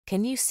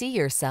Can you see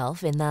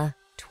yourself in the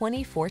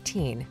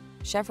 2014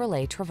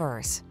 Chevrolet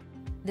Traverse?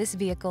 This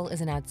vehicle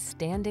is an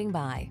outstanding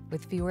buy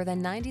with fewer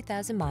than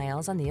 90,000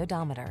 miles on the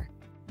odometer.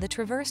 The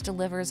Traverse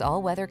delivers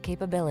all-weather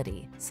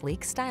capability,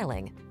 sleek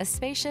styling, a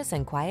spacious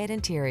and quiet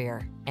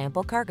interior,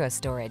 ample cargo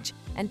storage,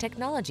 and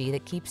technology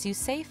that keeps you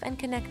safe and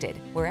connected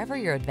wherever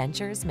your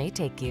adventures may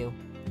take you.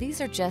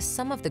 These are just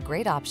some of the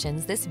great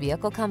options this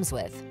vehicle comes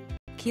with: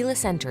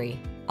 keyless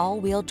entry,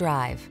 all-wheel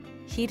drive,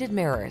 heated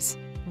mirrors,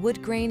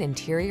 wood grain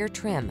interior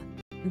trim,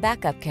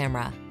 backup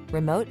camera,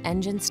 remote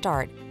engine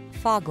start,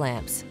 fog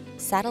lamps,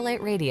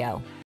 satellite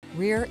radio,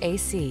 rear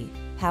AC,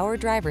 power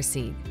driver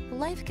seat.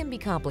 Life can be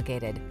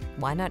complicated.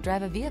 Why not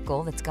drive a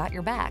vehicle that's got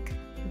your back?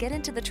 Get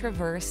into the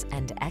Traverse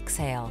and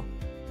exhale.